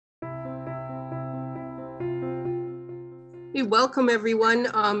We welcome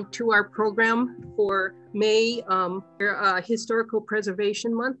everyone to our program for May, Historical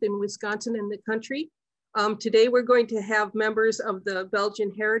Preservation Month in Wisconsin and the country. Today we're going to have members of the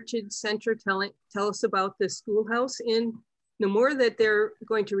Belgian Heritage Center tell us about the schoolhouse in Namur that they're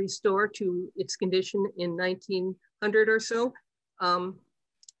going to restore to its condition in 1900 or so.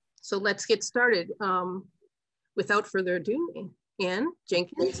 So let's get started. Without further ado, Ann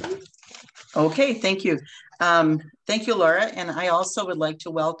Jenkins. Okay, thank you. Thank you, Laura. And I also would like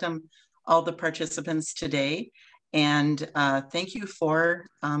to welcome all the participants today. And thank you for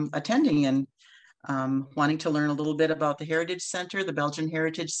attending and wanting to learn a little bit about the Heritage Center, the Belgian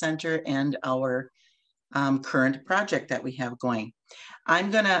Heritage Center, and our current project that we have going.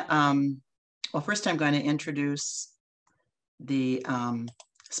 I'm gonna, well, first I'm going to introduce the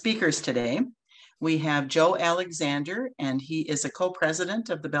speakers today. We have Joe Alexander, and he is a co-president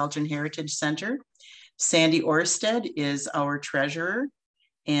of the Belgian Heritage Center. Sandy Orsted is our treasurer,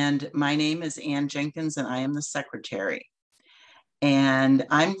 and my name is Ann Jenkins, and I am the secretary. And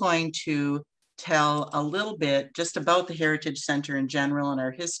I'm going to tell a little bit just about the Heritage Center in general and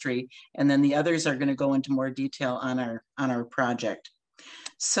our history, and then the others are going to go into more detail on our project.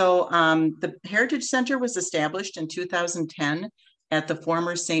 So the Heritage Center was established in 2010 at the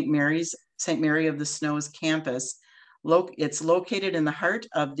former St. Mary of the Snows campus. It's located in the heart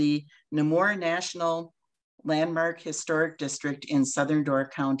of the Namur National Landmark Historic District in Southern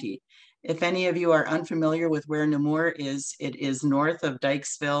Door County. If any of you are unfamiliar with where Namur is, it is north of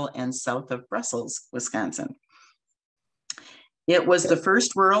Dykesville and south of Brussels, Wisconsin. It was the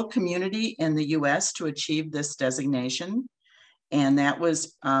first rural community in the US to achieve this designation. And that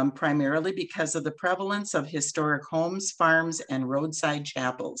was primarily because of the prevalence of historic homes, farms, and roadside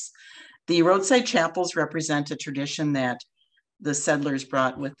chapels. The roadside chapels represent a tradition that the settlers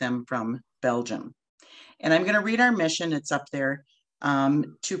brought with them from Belgium. And I'm going to read our mission, it's up there,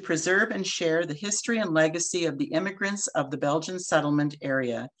 to preserve and share the history and legacy of the immigrants of the Belgian settlement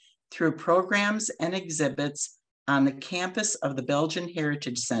area through programs and exhibits on the campus of the Belgian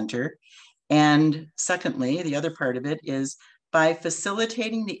Heritage Center. And secondly, the other part of it is by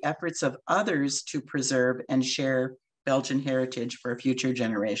facilitating the efforts of others to preserve and share Belgian heritage for future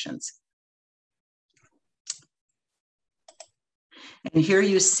generations. And here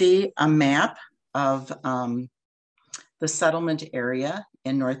you see a map of the settlement area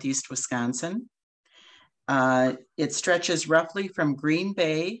in Northeast Wisconsin. It stretches roughly from Green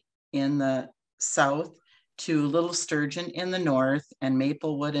Bay in the south to Little Sturgeon in the north, and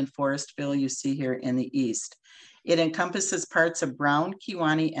Maplewood and Forestville you see here in the east. It encompasses parts of Brown,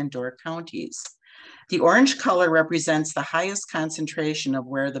 Kewaunee, and Door counties. The orange color represents the highest concentration of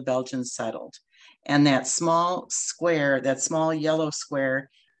where the Belgians settled. And that small square, that small yellow square,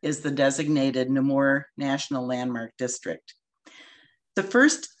 is the designated Namur National Landmark District. The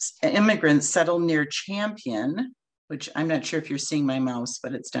first immigrants settled near Champion, which I'm not sure if you're seeing my mouse,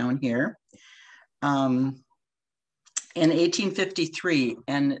 but it's down here, in 1853,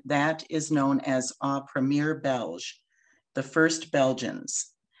 and that is known as a Premier Belge, the first Belgians.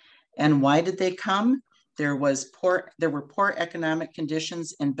 And why did they come? There were poor economic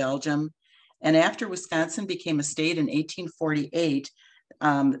conditions in Belgium, and after Wisconsin became a state in 1848,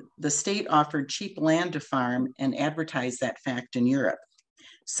 the state offered cheap land to farm and advertised that fact in Europe.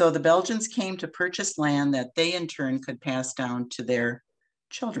 So the Belgians came to purchase land that they in turn could pass down to their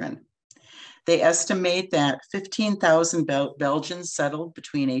children. They estimate that 15,000 Belgians settled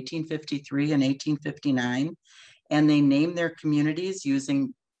between 1853 and 1859, and they named their communities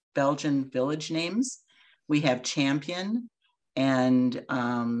using Belgian village names. We have Champion and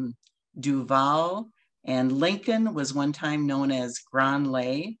Duval, and Lincoln was one time known as Grand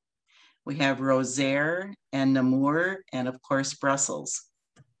Lay. We have Rosaire and Namur, and of course, Brussels.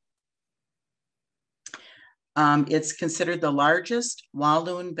 It's considered the largest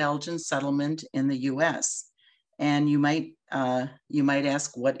Walloon Belgian settlement in the US. And you might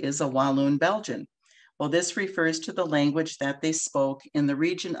ask, what is a Walloon Belgian? Well, this refers to the language that they spoke in the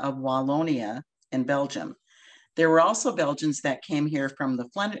region of Wallonia in Belgium. There were also Belgians that came here from the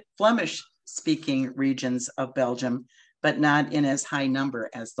Flemish-speaking regions of Belgium, but not in as high number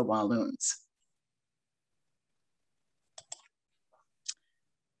as the Walloons.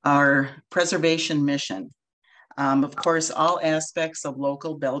 Our preservation mission. Of course, all aspects of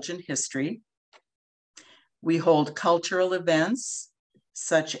local Belgian history. We hold cultural events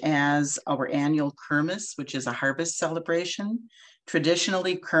such as our annual Kermis, which is a harvest celebration.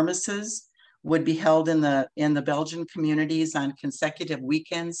 Traditionally, Kermises would be held in the Belgian communities on consecutive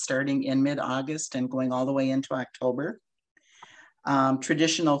weekends starting in mid-August and going all the way into October.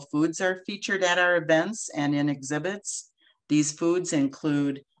 Traditional foods are featured at our events and in exhibits. These foods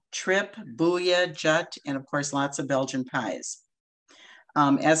include trip, bouilla, jut, and of course, lots of Belgian pies.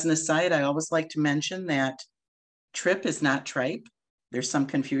 As an aside, I always like to mention that trip is not tripe. There's some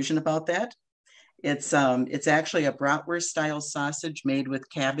confusion about that. It's actually a bratwurst style sausage made with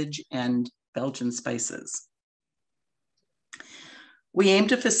cabbage and Belgian spices. We aim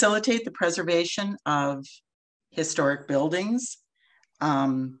to facilitate the preservation of historic buildings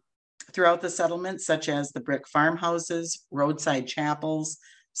throughout the settlement, such as the brick farmhouses, roadside chapels,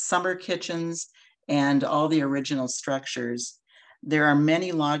 summer kitchens, and all the original structures. There are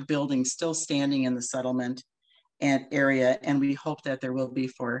many log buildings still standing in the settlement and area, and we hope that there will be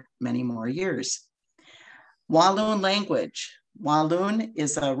for many more years. Walloon language. Walloon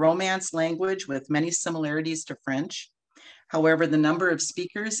is a Romance language with many similarities to French. However, the number of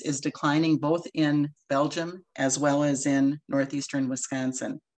speakers is declining both in Belgium as well as in northeastern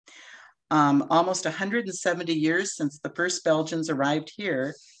Wisconsin. Almost 170 years since the first Belgians arrived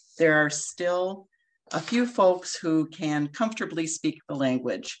here, there are still a few folks who can comfortably speak the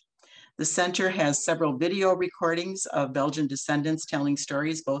language. The center has several video recordings of Belgian descendants telling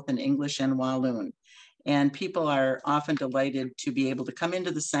stories both in English and Walloon. And people are often delighted to be able to come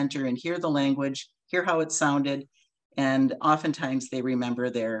into the center and hear the language, hear how it sounded, and oftentimes they remember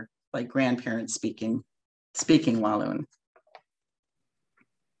their grandparents speaking Walloon.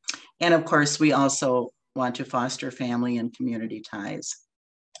 And of course, we also want to foster family and community ties.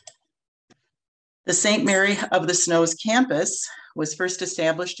 The St. Mary of the Snows campus was first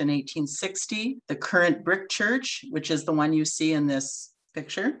established in 1860. The current brick church, which is the one you see in this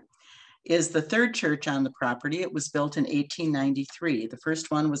picture, is the third church on the property. It was built in 1893. The first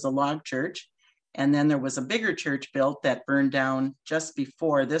one was a log church, and then there was a bigger church built that burned down just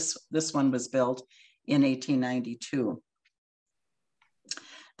before this one was built in 1892.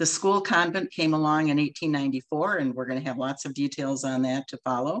 The school convent came along in 1894, and we're going to have lots of details on that to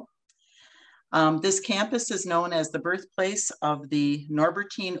follow. This campus is known as the birthplace of the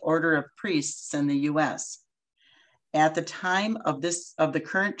Norbertine Order of Priests in the US. At the time of the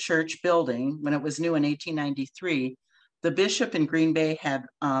current church building, when it was new in 1893, the bishop in Green Bay had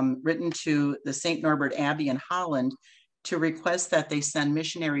written to the St. Norbert Abbey in Holland to request that they send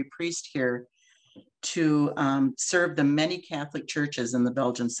missionary priests here to serve the many Catholic churches in the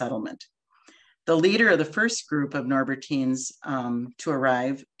Belgian settlement. The leader of the first group of Norbertines to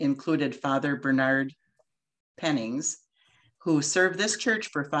arrive included Father Bernard Pennings, who served this church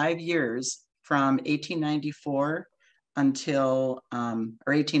for 5 years from 1894 until,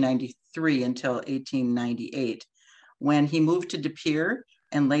 or 1893 until 1898, when he moved to De Pere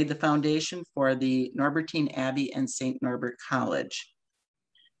and laid the foundation for the Norbertine Abbey and St. Norbert College.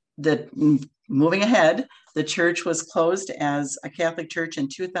 Moving ahead, the church was closed as a Catholic church in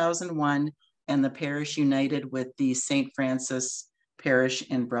 2001, and the parish united with the St. Francis Parish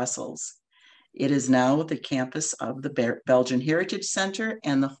in Brussels. It is now the campus of the Belgian Heritage Center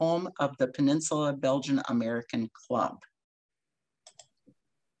and the home of the Peninsula Belgian American Club.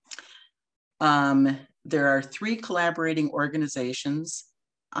 There are 3 collaborating organizations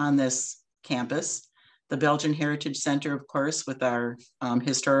on this campus. The Belgian Heritage Center, of course, with our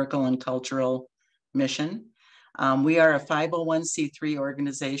historical and cultural mission. We are a 501c3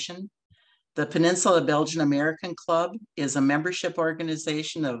 organization. The Peninsula Belgian American Club is a membership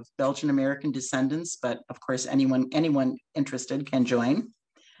organization of Belgian American descendants, but of course, anyone interested can join.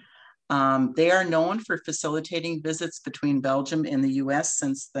 They are known for facilitating visits between Belgium and the US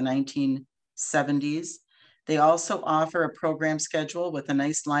since the 1970s. They also offer a program schedule with a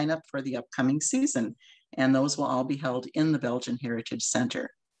nice lineup for the upcoming season, and those will all be held in the Belgian Heritage Center.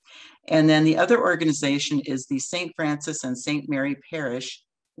 And then the other organization is the St. Francis and St. Mary Parish,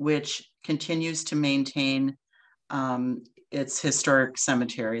 which continues to maintain its historic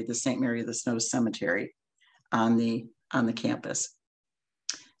cemetery, the St. Mary of the Snows Cemetery on the campus.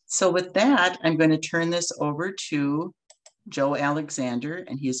 So with that, I'm going to turn this over to Joe Alexander,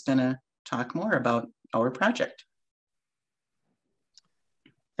 and he's going to talk more about our project.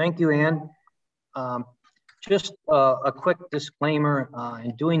 Thank you, Ann. Just a quick disclaimer,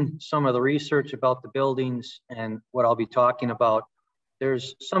 in doing some of the research about the buildings and what I'll be talking about,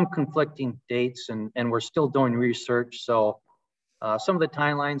 there's some conflicting dates and we're still doing research. So some of the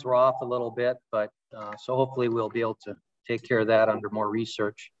timelines were off a little bit, but so hopefully we'll be able to take care of that under more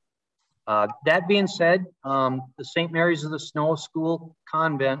research. That being said, the St. Mary's of the Snow School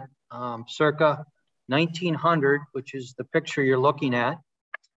Convent, circa 1900, which is the picture you're looking at,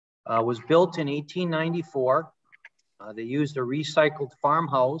 was built in 1894. They used a recycled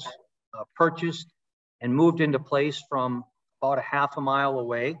farmhouse, purchased and moved into place from about a half a mile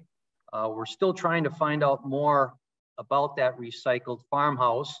away. We're still trying to find out more about that recycled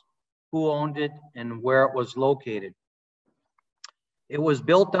farmhouse, who owned it, and where it was located. It was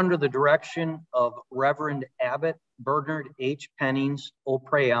built under the direction of Reverend Abbot Bernard H. Pennings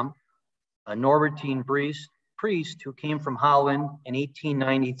O'Pream, a Norbertine priest who came from Holland in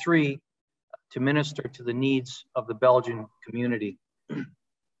 1893 to minister to the needs of the Belgian community.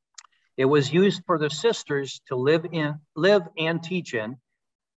 It was used for the sisters to live and teach in.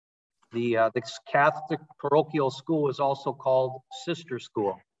 The Catholic parochial school is also called Sister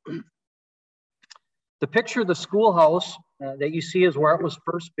School. The picture of the schoolhouse that you see is where it was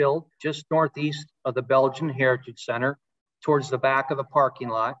first built, just northeast of the Belgian Heritage Center, towards the back of the parking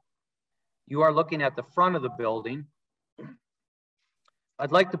lot. You are looking at the front of the building.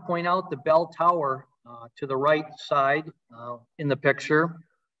 I'd like to point out the bell tower to the right side in the picture.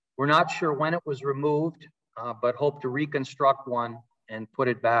 We're not sure when it was removed, but hope to reconstruct one and put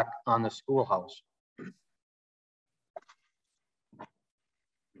it back on the schoolhouse.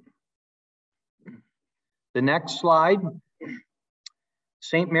 The next slide,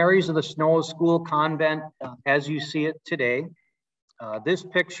 St. Mary's of the Snow School Convent, as you see it today. This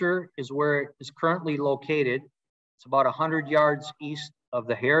picture is where it is currently located. It's about 100 yards east of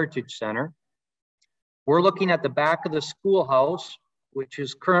the Heritage Center. We're looking at the back of the schoolhouse, which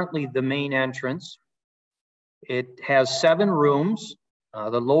is currently the main entrance. It has 7 rooms.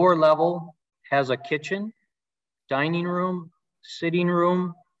 The lower level has a kitchen, dining room, sitting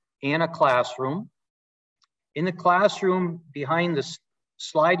room, and a classroom. In the classroom, behind the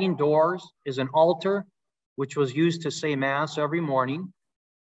sliding doors, is an altar, which was used to say Mass every morning.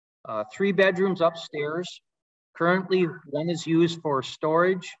 3 bedrooms upstairs. Currently, one is used for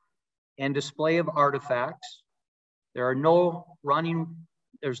storage and display of artifacts. There's no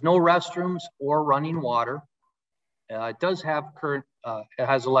restrooms or running water. It does have it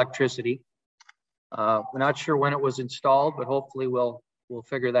has electricity. We're not sure when it was installed, but hopefully we'll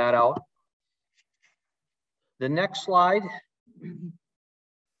figure that out. The next slide,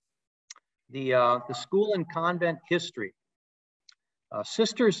 the school and convent history.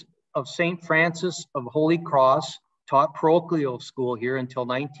 Sisters of St. Francis of Holy Cross taught parochial school here until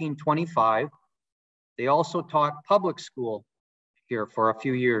 1925. They also taught public school here for a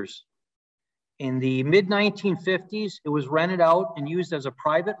few years. In the mid-1950s, it was rented out and used as a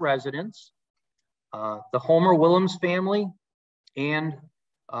private residence. The Homer Willems family and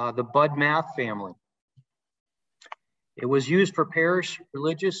the Bud Math family. It was used for parish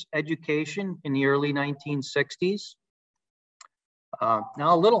religious education in the early 1960s. Now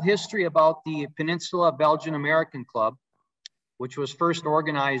a little history about the Peninsula Belgian American Club, which was first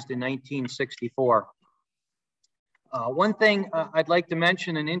organized in 1964. One thing I'd like to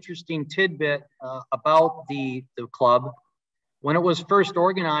mention, an interesting tidbit about the club. When it was first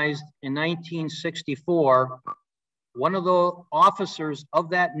organized in 1964, one of the officers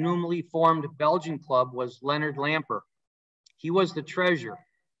of that newly formed Belgian club was Leonard Lamper. He was the treasurer.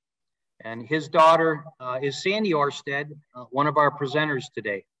 And his daughter is Sandy Orsted, one of our presenters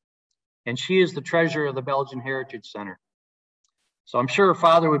today. And she is the treasurer of the Belgian Heritage Center. So I'm sure her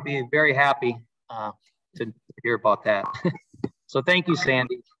father would be very happy to hear about that. So thank you,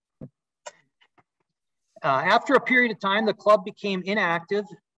 Sandy. After a period of time, the club became inactive.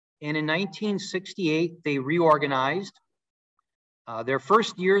 And in 1968, they reorganized. Their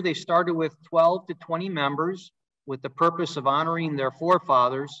first year, they started with 12 to 20 members with the purpose of honoring their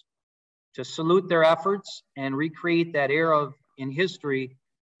forefathers, to salute their efforts and recreate that era in history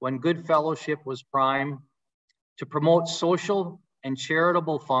when good fellowship was prime, to promote social and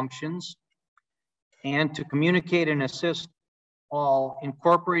charitable functions, and to communicate and assist all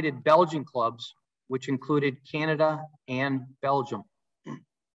incorporated Belgian clubs, which included Canada and Belgium.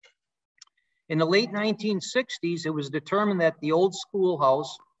 In the late 1960s, it was determined that the old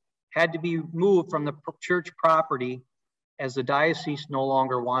schoolhouse had to be moved from the church property as the diocese no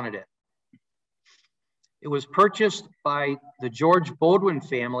longer wanted it. It was purchased by the George Baudouin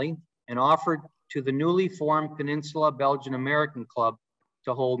family and offered to the newly formed Peninsula Belgian American Club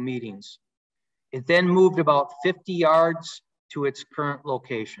to hold meetings. It then moved about 50 yards to its current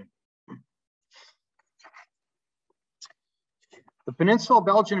location. The Peninsula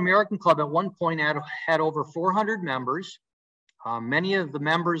Belgian American Club at one point had over 400 members. Many of the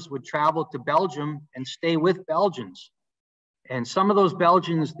members would travel to Belgium and stay with Belgians. And some of those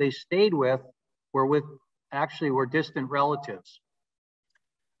Belgians they stayed with were distant relatives.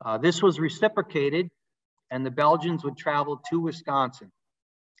 This was reciprocated, and the Belgians would travel to Wisconsin.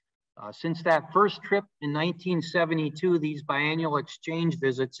 Since that first trip in 1972, these biannual exchange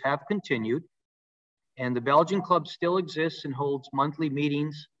visits have continued, and the Belgian Club still exists and holds monthly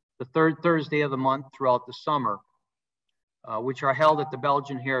meetings the third Thursday of the month throughout the summer. which are held at the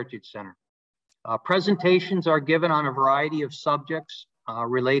Belgian Heritage Center. Presentations are given on a variety of subjects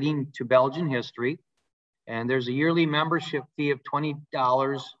relating to Belgian history, and there's a yearly membership fee of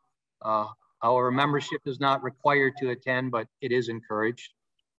 $20. However, membership is not required to attend, but it is encouraged.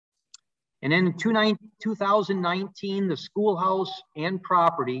 And in 2019, the schoolhouse and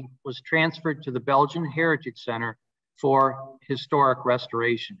property was transferred to the Belgian Heritage Center for historic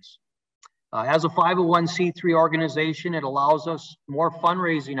restorations. As a 501c3 organization, it allows us more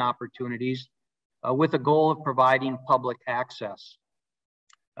fundraising opportunities with a goal of providing public access.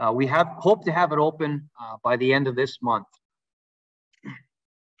 We hope to have it open by the end of this month.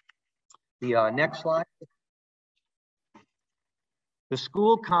 The next slide. The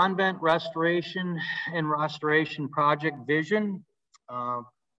school convent restoration and restoration project vision.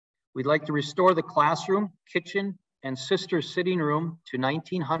 We'd like to restore the classroom, kitchen, and sister sitting room to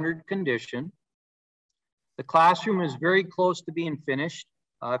 1900 condition. The classroom is very close to being finished.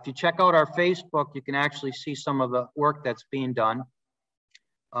 If you check out our Facebook, you can actually see some of the work that's being done.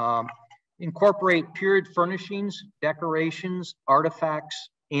 Incorporate period furnishings, decorations, artifacts,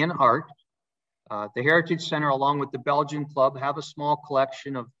 and art. The Heritage Center, along with the Belgian Club, have a small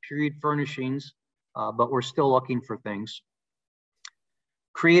collection of period furnishings, but we're still looking for things.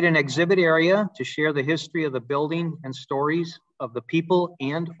 Create an exhibit area to share the history of the building and stories of the people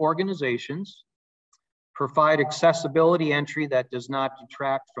and organizations. Provide accessibility entry that does not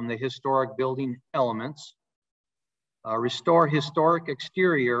detract from the historic building elements. Restore historic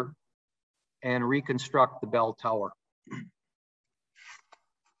exterior and reconstruct the bell tower.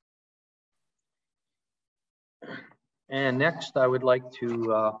 And next, I would like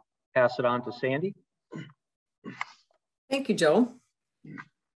to pass it on to Sandy. Thank you, Joe.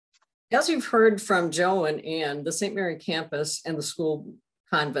 As you've heard from Joe and Ann, the St. Mary campus and the school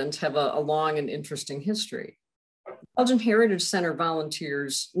convent have a long and interesting history. Belgian Heritage Center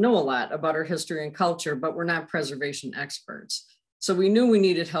volunteers know a lot about our history and culture, but we're not preservation experts. So we knew we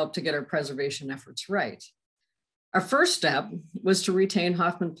needed help to get our preservation efforts right. Our first step was to retain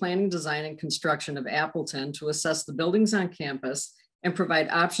Hoffman Planning, Design, and Construction of Appleton to assess the buildings on campus and provide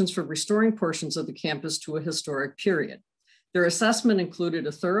options for restoring portions of the campus to a historic period. Their assessment included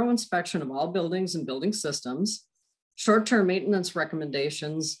a thorough inspection of all buildings and building systems, short-term maintenance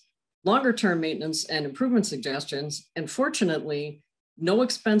recommendations, longer-term maintenance and improvement suggestions, and fortunately, no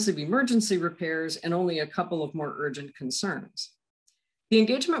expensive emergency repairs and only a couple of more urgent concerns. The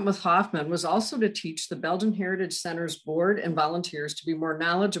engagement with Hoffman was also to teach the Belgian Heritage Center's board and volunteers to be more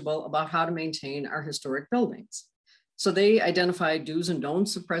knowledgeable about how to maintain our historic buildings. So they identified do's and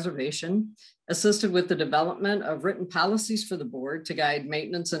don'ts of preservation, assisted with the development of written policies for the board to guide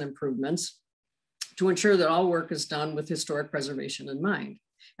maintenance and improvements to ensure that all work is done with historic preservation in mind,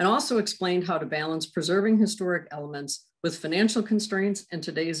 and also explained how to balance preserving historic elements with financial constraints and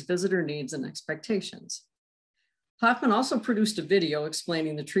today's visitor needs and expectations. Hoffman also produced a video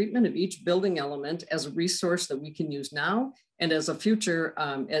explaining the treatment of each building element as a resource that we can use now and as a future,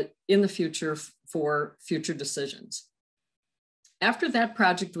 in the future for future decisions. After that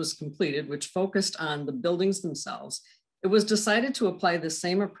project was completed, which focused on the buildings themselves, it was decided to apply the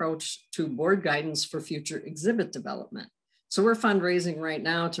same approach to board guidance for future exhibit development. So we're fundraising right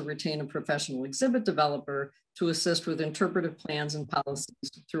now to retain a professional exhibit developer to assist with interpretive plans and policies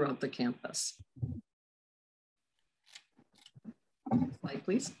throughout the campus. Slide,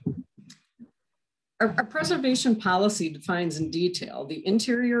 please. Our preservation policy defines in detail the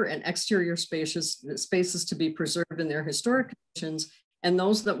interior and exterior spaces to be preserved in their historic conditions and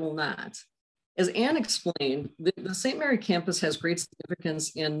those that will not. As Anne explained, the St. Mary campus has great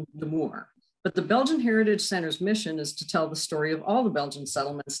significance in Namur, but the Belgian Heritage Center's mission is to tell the story of all the Belgian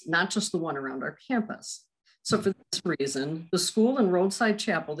settlements, not just the one around our campus. So for this reason, the school and roadside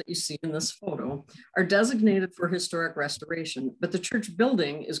chapel that you see in this photo are designated for historic restoration, but the church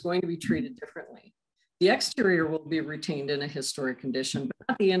building is going to be treated differently. The exterior will be retained in a historic condition, but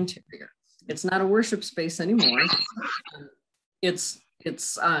not the interior. It's not a worship space anymore. It's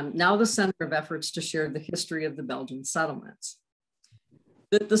now the center of efforts to share the history of the Belgian settlements.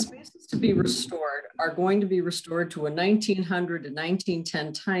 The spaces to be restored are going to be restored to a 1900 to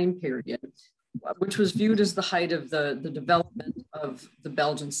 1910 time period, which was viewed as the height of the development of the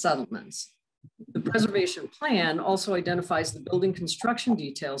Belgian settlements. The preservation plan also identifies the building construction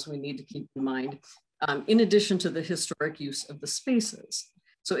details we need to keep in mind, in addition to the historic use of the spaces.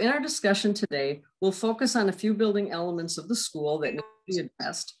 So in our discussion today, we'll focus on a few building elements of the school that need to be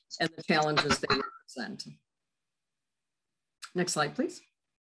addressed and the challenges they represent. Next slide, please.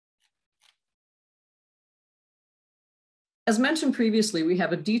 As mentioned previously, we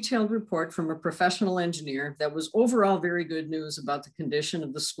have a detailed report from a professional engineer that was overall very good news about the condition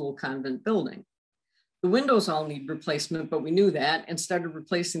of the school convent building. The windows all need replacement, but we knew that and started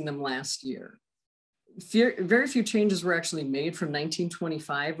replacing them last year. Very few changes were actually made from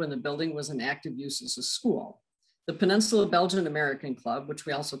 1925 when the building was in active use as a school. The Peninsula Belgian American Club, which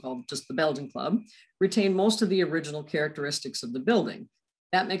we also call just the Belgian Club, retained most of the original characteristics of the building.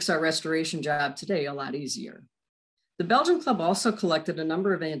 That makes our restoration job today a lot easier. The Belgian Club also collected a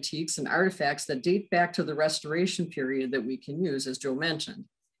number of antiques and artifacts that date back to the restoration period that we can use, as Joe mentioned.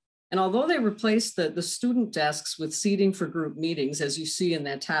 And although they replaced the student desks with seating for group meetings, as you see in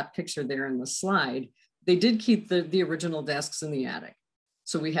that top picture there in the slide, they did keep the original desks in the attic.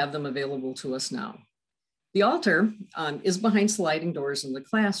 So we have them available to us now. The altar is behind sliding doors in the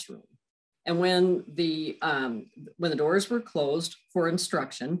classroom. And when the doors were closed for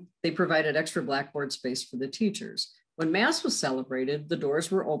instruction, they provided extra blackboard space for the teachers. When Mass was celebrated, the doors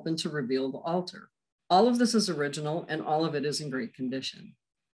were open to reveal the altar. All of this is original and all of it is in great condition.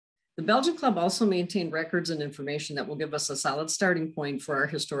 The Belgian Club also maintained records and information that will give us a solid starting point for our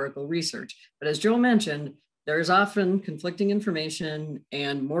historical research. But as Joe mentioned, there is often conflicting information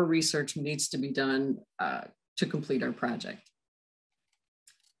and more research needs to be done to complete our project.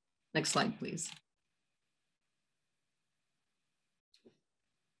 Next slide, please.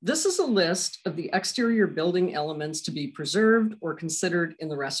 This is a list of the exterior building elements to be preserved or considered in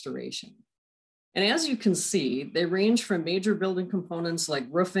the restoration. And as you can see, they range from major building components like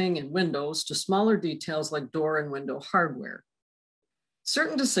roofing and windows to smaller details like door and window hardware.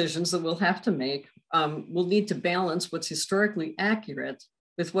 Certain decisions that we'll have to make will need to balance what's historically accurate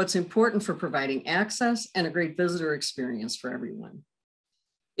with what's important for providing access and a great visitor experience for everyone.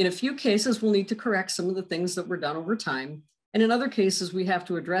 In a few cases, we'll need to correct some of the things that were done over time. And in other cases, we have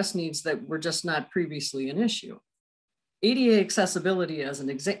to address needs that were just not previously an issue. ADA accessibility is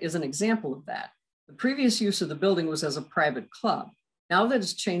an example of that. The previous use of the building was as a private club. Now that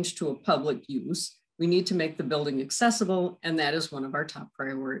it's changed to a public use, we need to make the building accessible, and that is one of our top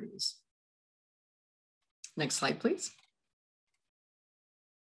priorities. Next slide, please.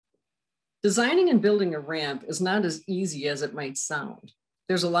 Designing and building a ramp is not as easy as it might sound.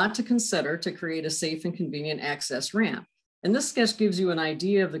 There's a lot to consider to create a safe and convenient access ramp. And this sketch gives you an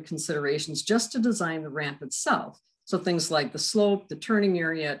idea of the considerations just to design the ramp itself. So things like the slope, the turning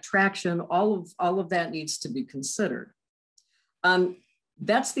area, traction, all of that needs to be considered.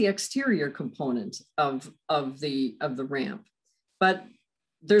 That's the exterior component of the ramp. But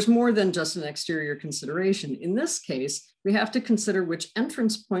there's more than just an exterior consideration. In this case, we have to consider which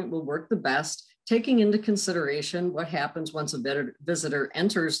entrance point will work the best, taking into consideration what happens once a visitor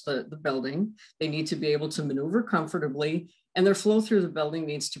enters the building. They need to be able to maneuver comfortably, and their flow through the building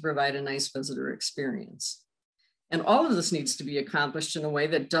needs to provide a nice visitor experience. And all of this needs to be accomplished in a way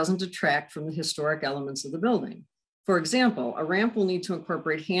that doesn't detract from the historic elements of the building. For example, a ramp will need to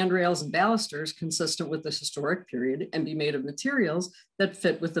incorporate handrails and balusters consistent with the historic period and be made of materials that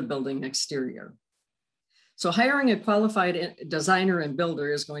fit with the building exterior. So hiring a qualified designer and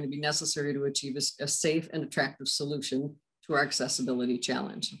builder is going to be necessary to achieve a safe and attractive solution to our accessibility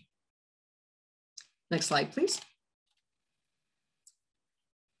challenge. Next slide, please.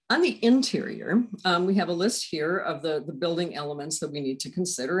 On the interior, we have a list here of the building elements that we need to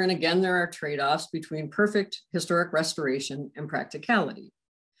consider. And again, there are trade-offs between perfect historic restoration and practicality.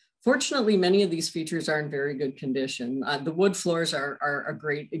 Fortunately, many of these features are in very good condition. The wood floors are a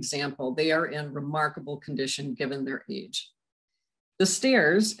great example. They are in remarkable condition given their age. The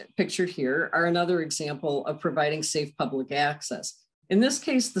stairs pictured here are another example of providing safe public access. In this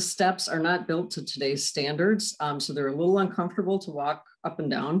case, the steps are not built to today's standards, so they're a little uncomfortable to walk up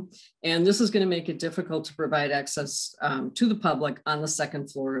and down. And this is going to make it difficult to provide access to the public on the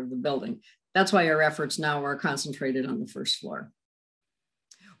second floor of the building. That's why our efforts now are concentrated on the first floor.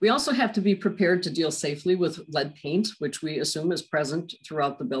 We also have to be prepared to deal safely with lead paint, which we assume is present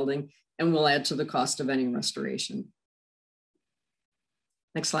throughout the building and will add to the cost of any restoration.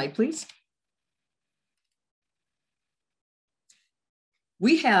 Next slide, please.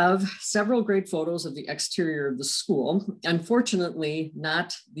 We have several great photos of the exterior of the school, unfortunately,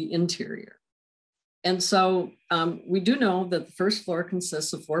 not the interior. And so we do know that the first floor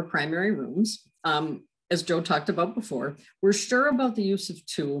consists of 4 primary rooms. As Joe talked about before, we're sure about the use of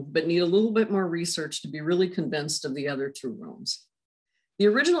 2, but need a little bit more research to be really convinced of the other 2 rooms. The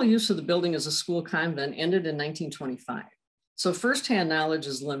original use of the building as a school convent ended in 1925. So firsthand knowledge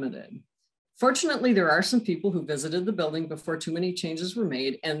is limited. Fortunately, there are some people who visited the building before too many changes were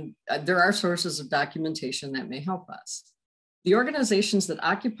made, and there are sources of documentation that may help us. The organizations that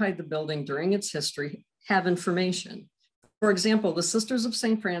occupied the building during its history have information. For example, the Sisters of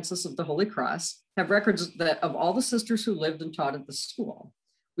St. Francis of the Holy Cross have records of all the sisters who lived and taught at the school.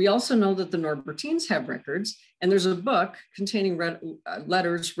 We also know that the Norbertines have records, and there's a book containing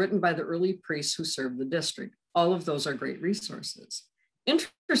letters written by the early priests who served the district. All of those are great resources.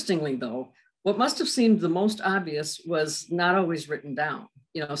 Interestingly, though, what must have seemed the most obvious was not always written down,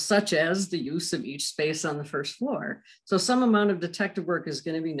 such as the use of each space on the first floor. So some amount of detective work is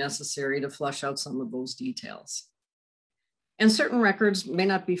going to be necessary to flush out some of those details. And certain records may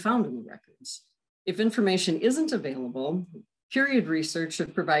not be found in the records. If information isn't available, period research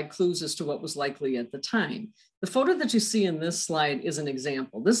should provide clues as to what was likely at the time. The photo that you see in this slide is an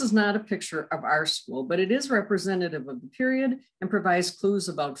example. This is not a picture of our school, but it is representative of the period and provides clues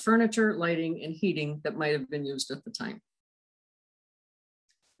about furniture, lighting, and heating that might have been used at the time.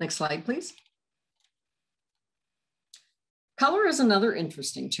 Next slide, please. Color is another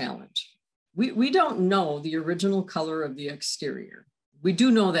interesting challenge. We don't know the original color of the exterior. We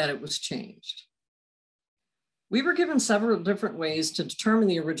do know that it was changed. We were given several different ways to determine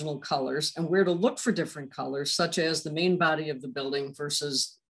the original colors and where to look for different colors, such as the main body of the building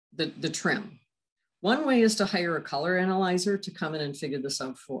versus the trim. One way is to hire a color analyzer to come in and figure this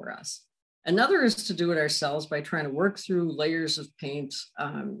out for us. Another is to do it ourselves by trying to work through layers of paint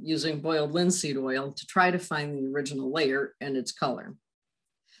using boiled linseed oil to try to find the original layer and its color.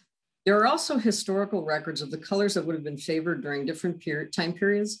 There are also historical records of the colors that would have been favored during different time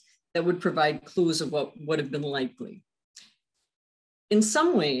periods that would provide clues of what would have been likely. In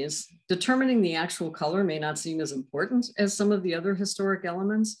some ways, determining the actual color may not seem as important as some of the other historic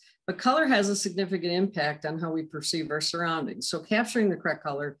elements, but color has a significant impact on how we perceive our surroundings. So capturing the correct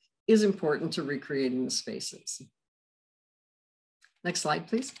color is important to recreating the spaces. Next slide,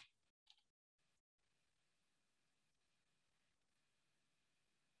 please.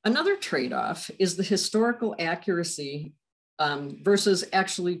 Another trade-off is the historical accuracy versus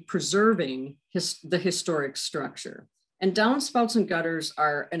actually preserving the historic structure. And downspouts and gutters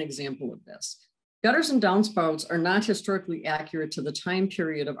are an example of this. Gutters and downspouts are not historically accurate to the time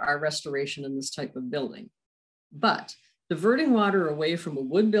period of our restoration in this type of building. But diverting water away from a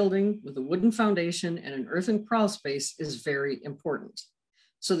wood building with a wooden foundation and an earthen crawl space is very important.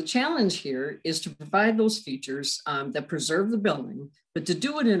 So the challenge here is to provide those features that preserve the building, but to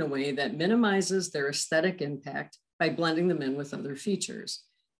do it in a way that minimizes their aesthetic impact by blending them in with other features.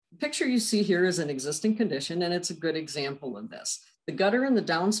 The picture you see here is an existing condition, and it's a good example of this. The gutter and the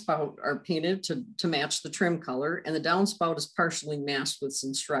downspout are painted to match the trim color, and the downspout is partially masked with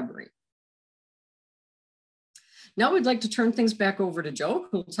some shrubbery. Now we'd like to turn things back over to Joe,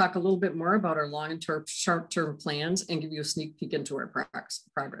 who'll talk a little bit more about our long and short-term plans and give you a sneak peek into our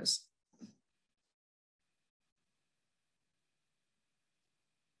progress.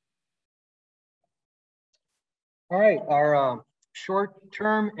 All right, our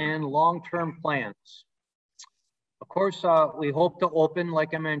short-term and long-term plans. Of course, we hope to open,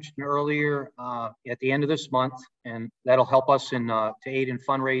 like I mentioned earlier, at the end of this month, and that'll help us to aid in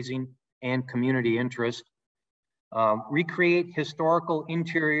fundraising and community interest. Recreate historical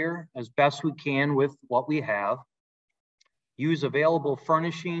interior as best we can with what we have. Use available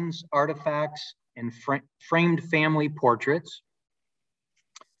furnishings, artifacts, and framed family portraits.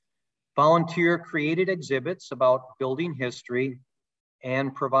 Volunteer created exhibits about building history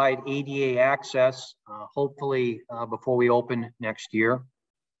and provide ADA access, hopefully before we open next year.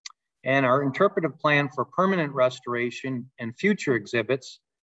 And our interpretive plan for permanent restoration and future exhibits,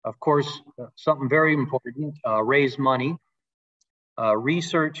 of course, something very important, raise money,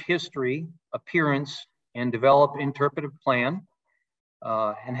 research history, appearance, and develop interpretive plan,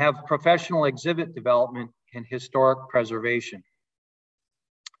 and have professional exhibit development and historic preservation.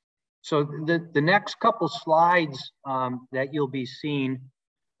 So the next couple slides that you'll be seeing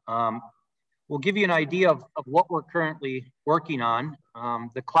will give you an idea of what we're currently working on.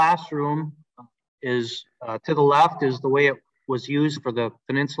 The classroom is to the left is the way it was used for the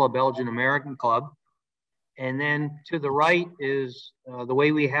Peninsula Belgian American Club. And then to the right is the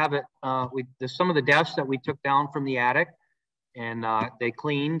way we have it. There's some of the desks that we took down from the attic and they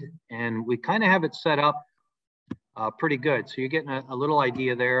cleaned, and we kind of have it set up pretty good. So you're getting a little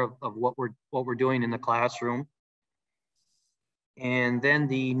idea there of what we're doing in the classroom. And then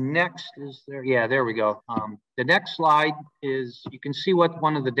the next is there. Yeah, there we go. The next slide is, you can see what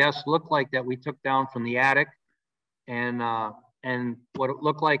one of the desks looked like that we took down from the attic, and what it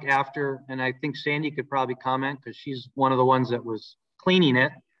looked like after. And I think Sandy could probably comment because she's one of the ones that was cleaning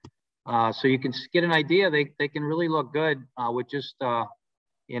it. So you can get an idea. They can really look good with just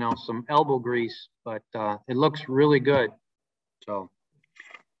you know, some elbow grease, but it looks really good. So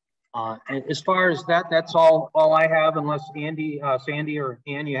And as far as that, that's all I have, unless Andy, Sandy, or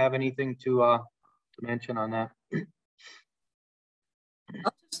Ann, you have anything to mention on that.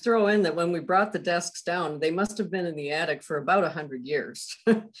 I'll just throw in that when we brought the desks down, they must have been in the attic for about 100 years.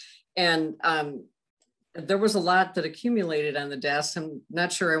 And there was a lot that accumulated on the desks. I'm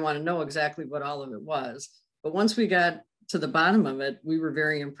not sure I want to know exactly what all of it was, but once we got to the bottom of it, we were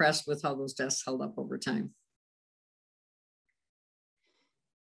very impressed with how those desks held up over time.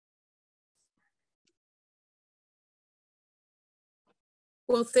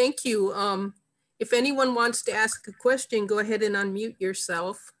 Well, thank you. If anyone wants to ask a question, go ahead and unmute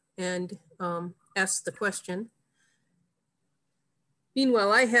yourself and ask the question.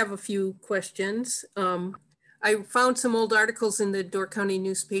 Meanwhile, I have a few questions. I found some old articles in the Door County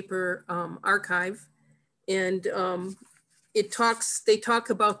newspaper archive, and they talk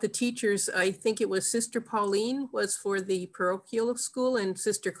about the teachers. I think it was Sister Pauline was for the parochial school and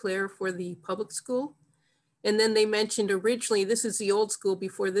Sister Claire for the public school. And then they mentioned originally, this is the old school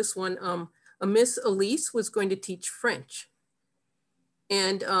before this one, a Miss Elise was going to teach French.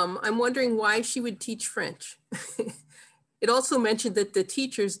 And I'm wondering why she would teach French. It also mentioned that the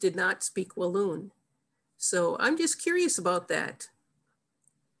teachers did not speak Walloon. So I'm just curious about that.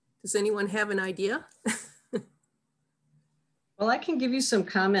 Does anyone have an idea? Well, I can give you some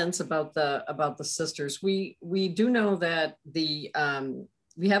comments about the sisters. We do know that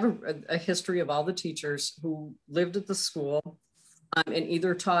we have a history of all the teachers who lived at the school and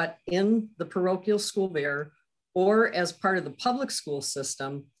either taught in the parochial school there or as part of the public school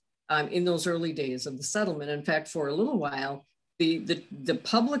system in those early days of the settlement. In fact, for a little while, the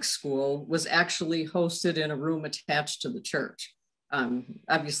public school was actually hosted in a room attached to the church.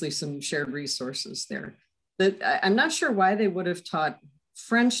 Obviously some shared resources there. I'm not sure why they would have taught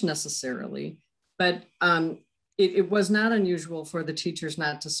French necessarily, but it was not unusual for the teachers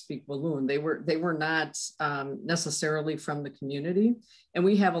not to speak Walloon. They were not necessarily from the community. And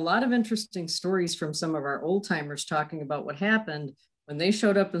we have a lot of interesting stories from some of our old timers talking about what happened when they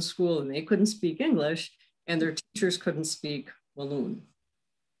showed up in school and they couldn't speak English and their teachers couldn't speak Walloon.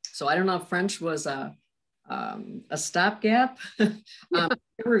 So I don't know if French was a stopgap.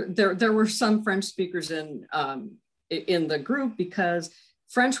 There were some French speakers in the group because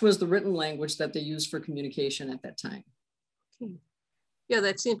French was the written language that they used for communication at that time. Okay. Yeah,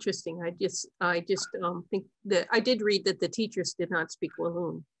 that's interesting. I just think that I did read that the teachers did not speak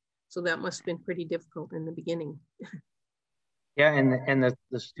Walloon. So that must have been pretty difficult in the beginning. Yeah, and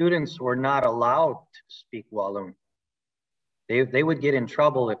the students were not allowed to speak Walloon. They would get in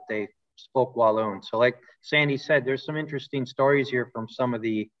trouble if they spoke Walloon. So like Sandy said, there's some interesting stories here from some of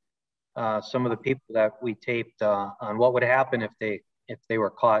the people that we taped on what would happen if they were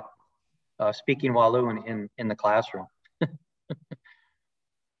caught speaking Walloon in the classroom.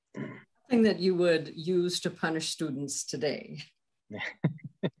 Something that you would use to punish students today.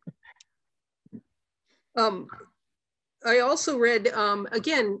 I also read,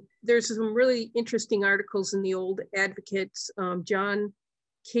 again, there's some really interesting articles in the old Advocates. John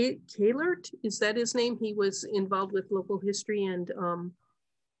Kahlert, is that his name? He was involved with local history and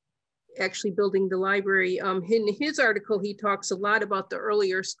actually building the library. In his article, he talks a lot about the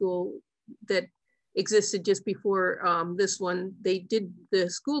earlier school that existed just before this one. The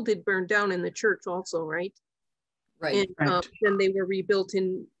school did burn down in the church also, right? Right. And then they were rebuilt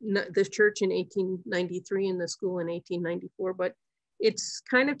in the church in 1893 and the school in 1894. But it's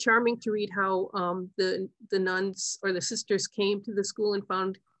kind of charming to read how the nuns or the sisters came to the school and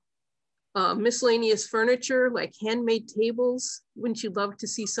found miscellaneous furniture like handmade tables. Wouldn't you love to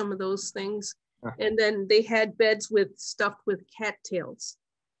see some of those things? And then they had beds stuffed with cattails.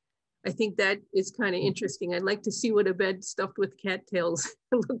 I think that is kind of interesting. I'd like to see what a bed stuffed with cattails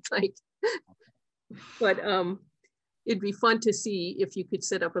looked like. But it'd be fun to see if you could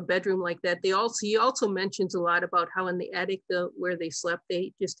set up a bedroom like that. He also mentions a lot about how in the attic where they slept,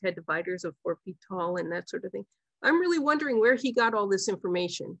 they just had dividers of 4 feet tall and that sort of thing. I'm really wondering where he got all this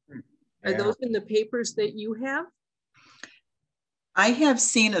information. Are those in the papers that you have? I have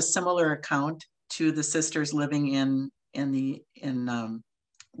seen a similar account to the sisters living in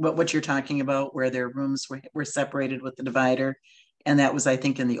what you're talking about, where their rooms were separated with the divider, and that was, I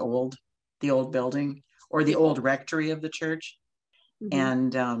think, in the old building or the old rectory of the church. Mm-hmm.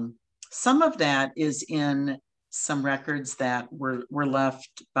 And some of that is in some records that were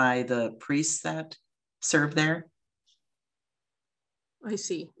left by the priests that served there. I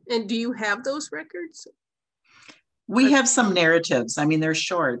see. And do you have those records? We have some narratives. I mean, they're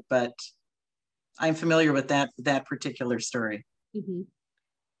short, but I'm familiar with that particular story. Mm-hmm.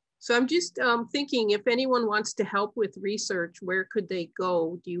 So I'm just thinking, if anyone wants to help with research, where could they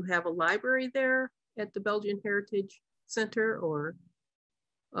go? Do you have a library there at the Belgian Heritage Center, or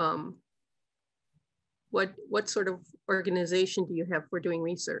what sort of organization do you have for doing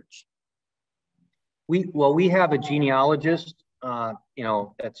research? We have a genealogist,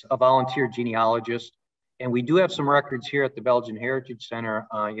 that's a volunteer genealogist, and we do have some records here at the Belgian Heritage Center.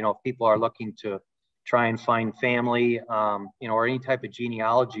 If people are looking to try and find family, or any type of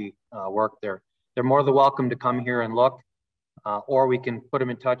genealogy work, they're more than welcome to come here and look, or we can put them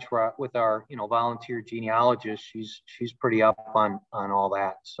in touch with our volunteer genealogist. She's pretty up on all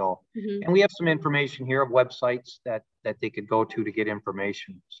that. So, and we have some information here of websites that they could go to get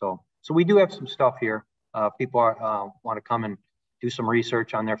information. So we do have some stuff here. People want to come and do some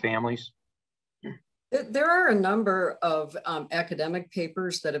research on their families. There are a number of academic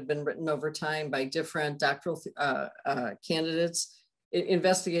papers that have been written over time by different doctoral candidates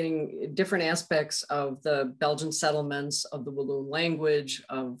investigating different aspects of the Belgian settlements, of the Walloon language,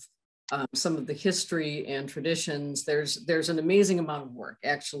 of some of the history and traditions. There's an amazing amount of work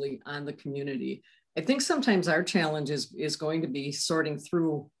actually on the community. I think sometimes our challenge is going to be sorting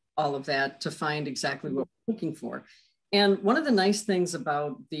through all of that to find exactly what we're looking for. And one of the nice things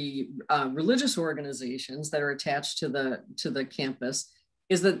about the religious organizations that are attached to the campus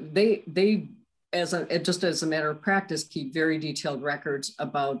is that they just as a matter of practice, keep very detailed records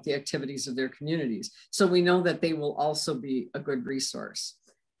about the activities of their communities. So we know that they will also be a good resource.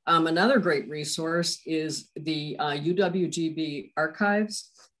 Another great resource is the UWGB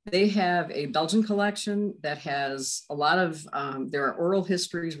archives. They have a Belgian collection that has a lot of, there are oral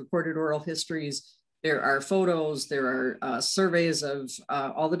histories, recorded oral histories. There are photos, there are surveys of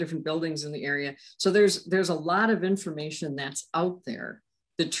all the different buildings in the area. So there's a lot of information that's out there.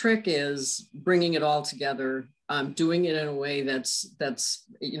 The trick is bringing it all together, doing it in a way that's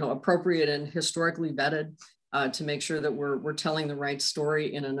appropriate and historically vetted to make sure that we're telling the right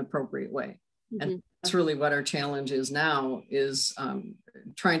story in an appropriate way. And that's really what our challenge is now, is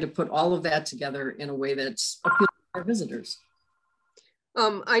trying to put all of that together in a way that's appealing to our visitors.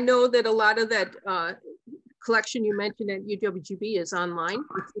 I know that a lot of that collection you mentioned at UWGB is online,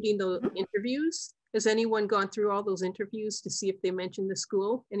 including the interviews. Has anyone gone through all those interviews to see if they mentioned the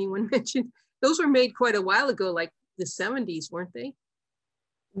school? Anyone mentioned? Those were made quite a while ago, like the 70s, weren't they?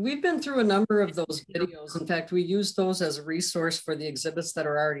 We've been through a number of those videos. In fact, we use those as a resource for the exhibits that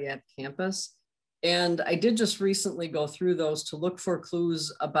are already at campus. And I did just recently go through those to look for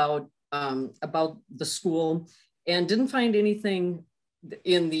clues about the school, and didn't find anything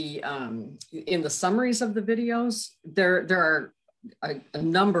in the summaries of the videos. There are a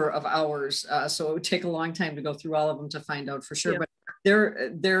number of hours, so it would take a long time to go through all of them to find out for sure. Yeah.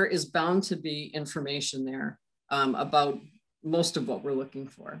 But there is bound to be information there about most of what we're looking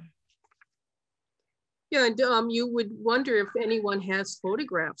for. Yeah, and you would wonder if anyone has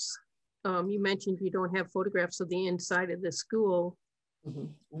photographs. You mentioned you don't have photographs of the inside of the school. Mm-hmm.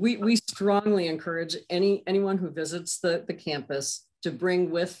 We strongly encourage anyone who visits the campus to bring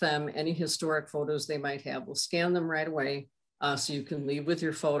with them any historic photos they might have. We'll scan them right away so you can leave with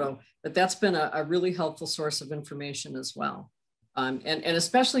your photo. But that's been a really helpful source of information as well. And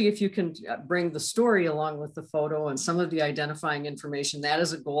especially if you can bring the story along with the photo and some of the identifying information, that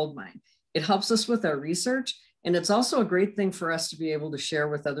is a gold mine. It helps us with our research. And it's also a great thing for us to be able to share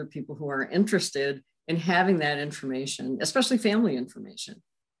with other people who are interested in having that information, especially family information.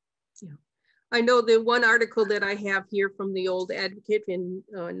 Yeah. I know the one article that I have here from the Old Advocate in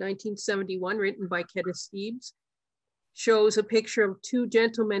 1971, written by Ketta Steebs, shows a picture of two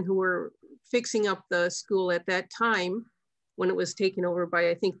gentlemen who were fixing up the school at that time when it was taken over by,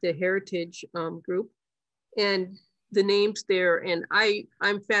 I think, the Heritage group. And the names there, and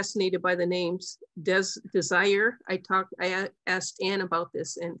I'm fascinated by the names. Desire, I asked Anne about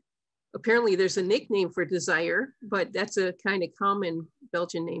this, and apparently there's a nickname for Desire, but that's a kind of common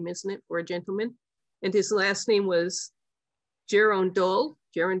Belgian name, isn't it, for a gentleman? And his last name was Gerondol.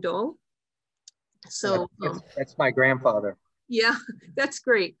 So that's my grandfather. Yeah, that's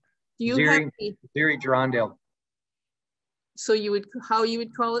great. Do you have any? Ziri Gerondale. So how you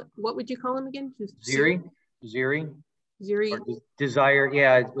would call it? What would you call him again? Ziri. Desire.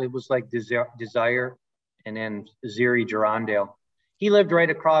 Yeah, it was like Desire, and then Ziri Gerondale. He lived right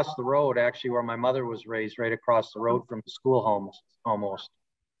across the road, actually, where my mother was raised, right across the road from the school homes, almost.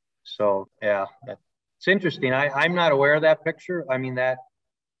 So yeah, it's interesting. I'm not aware of that picture. I mean that,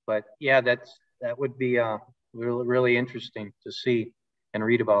 but yeah, that would be really interesting to see and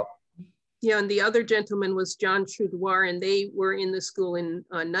read about. Yeah, and the other gentleman was John Choudoir, and they were in the school in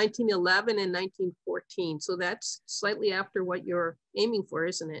 1911 and 1914. So that's slightly after what you're aiming for,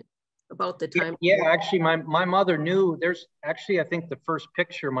 isn't it? about the time? Yeah, actually, my mother knew. There's actually, I think the first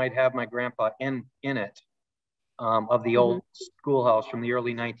picture might have my grandpa in it, of the old schoolhouse from the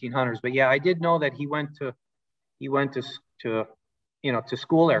early 1900s. But yeah, I did know that he went to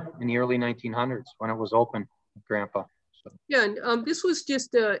school there in the early 1900s when it was open, Grandpa. So. Yeah, and this was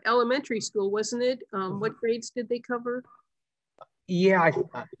just elementary school, wasn't it? What grades did they cover? Yeah,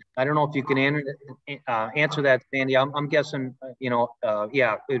 I don't know if you can answer that, Sandy. I'm guessing,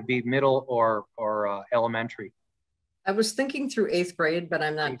 yeah, it'd be middle or elementary. I was thinking through 8th grade, but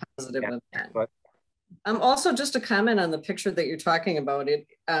I'm not positive of that. But also, just a comment on the picture that you're talking about. It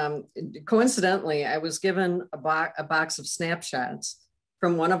coincidentally, I was given a box of snapshots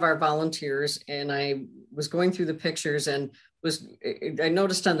from one of our volunteers, and I was going through the pictures, and I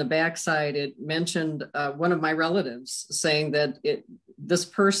noticed on the backside it mentioned one of my relatives saying that this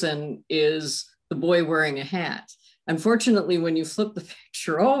person is the boy wearing a hat. Unfortunately, when you flip the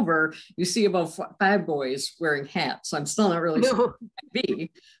picture over, you see about 5 boys wearing hats. So I'm still not really sure what it might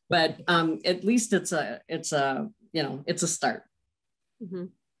be, but at least it's a start. Mm-hmm.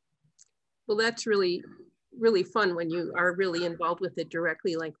 Well, that's really, really fun when you are really involved with it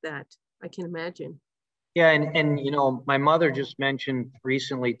directly like that. I can imagine. Yeah, and my mother just mentioned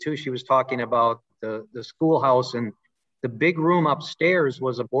recently too, she was talking about the schoolhouse, and the big room upstairs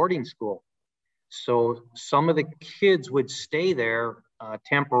was a boarding school. So some of the kids would stay there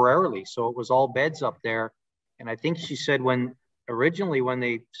temporarily. So it was all beds up there. And I think she said originally when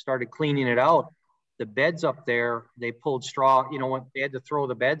they started cleaning it out, the beds up there, they pulled straw, when they had to throw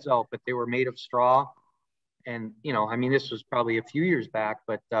the beds out, but they were made of straw. And, I mean, this was probably a few years back,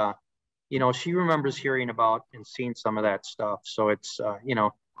 but, she remembers hearing about and seeing some of that stuff. So it's,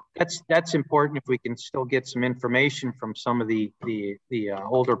 that's important if we can still get some information from some of the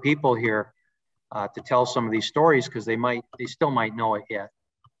older people here to tell some of these stories, because they still might know it yet.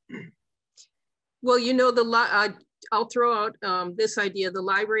 Well, I'll throw out this idea. The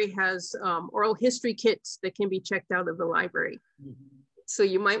library has oral history kits that can be checked out of the library. Mm-hmm. So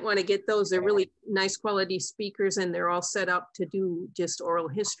you might want to get those. They're really nice quality speakers, and they're all set up to do just oral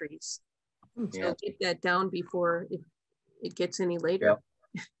histories. Yeah. So get that down before it gets any later.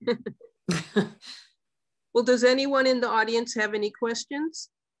 Yep. Well, does anyone in the audience have any questions?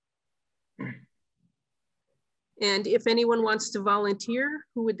 And if anyone wants to volunteer,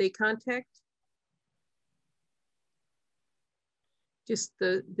 who would they contact? Just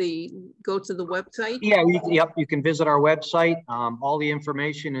go to the website? Yeah, you can visit our website. All the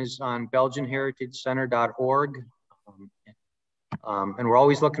information is on belgianheritagecenter.org. And we're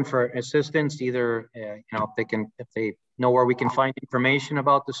always looking for assistance, either, if they know where we can find information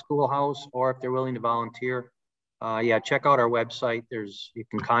about the schoolhouse, or if they're willing to volunteer. Yeah, check out our website. You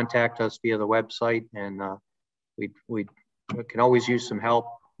can contact us via the website, and we can always use some help,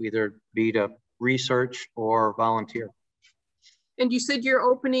 either be to research or volunteer. And you said you're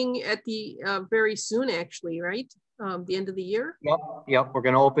opening at the very soon, actually, right? The end of the year? Yep. We're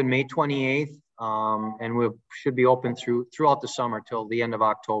going to open May 28th, and we should be open throughout the summer till the end of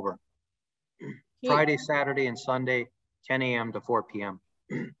October. Okay. Friday, Saturday, and Sunday, 10 a.m. to 4 p.m.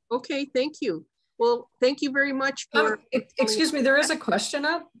 Okay, thank you. Well, thank you very much for... excuse me, there is a question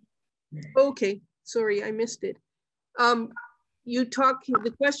up. Okay, sorry, I missed it.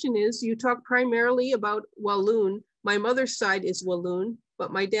 The question is, you talk primarily about Walloon. My mother's side is Walloon,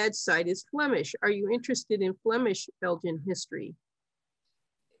 but my dad's side is Flemish. Are you interested in Flemish Belgian history?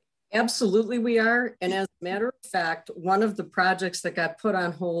 Absolutely, we are. And as a matter of fact, one of the projects that got put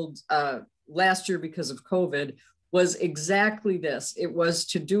on hold last year because of COVID was exactly this. It was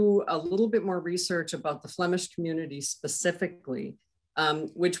to do a little bit more research about the Flemish community specifically,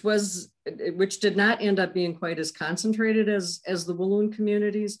 which did not end up being quite as concentrated as the Walloon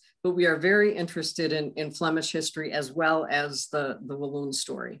communities, but we are very interested in Flemish history as well as the Walloon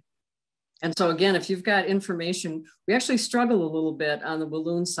story. And so again, if you've got information, we actually struggle a little bit on the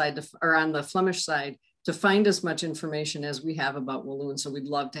Walloon side or on the Flemish side to find as much information as we have about Walloon. So we'd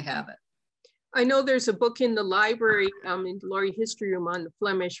love to have it. I know there's a book in the library, in the Laurie History Room, on the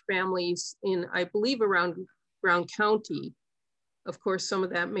Flemish families in, I believe, around Brown County. Of course, some of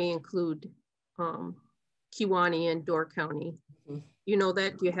that may include Kewaunee and Door County. Mm-hmm. You know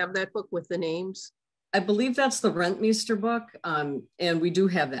that? Do you have that book with the names? I believe that's the Rentmeester book, and we do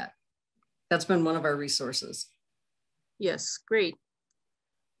have that. That's been one of our resources. Yes, great.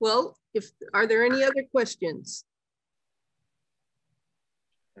 Well, are there any other questions?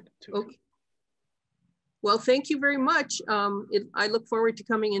 Okay. Well, thank you very much. I look forward to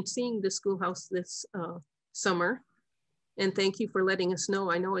coming and seeing the schoolhouse this summer. And thank you for letting us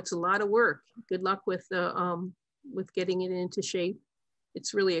know. I know it's a lot of work. Good luck with getting it into shape.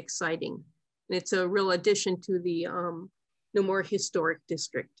 it's really exciting. And it's a real addition to the Namur Historic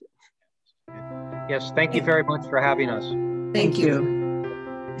District. Yes, thank you very much for having us. Thank you.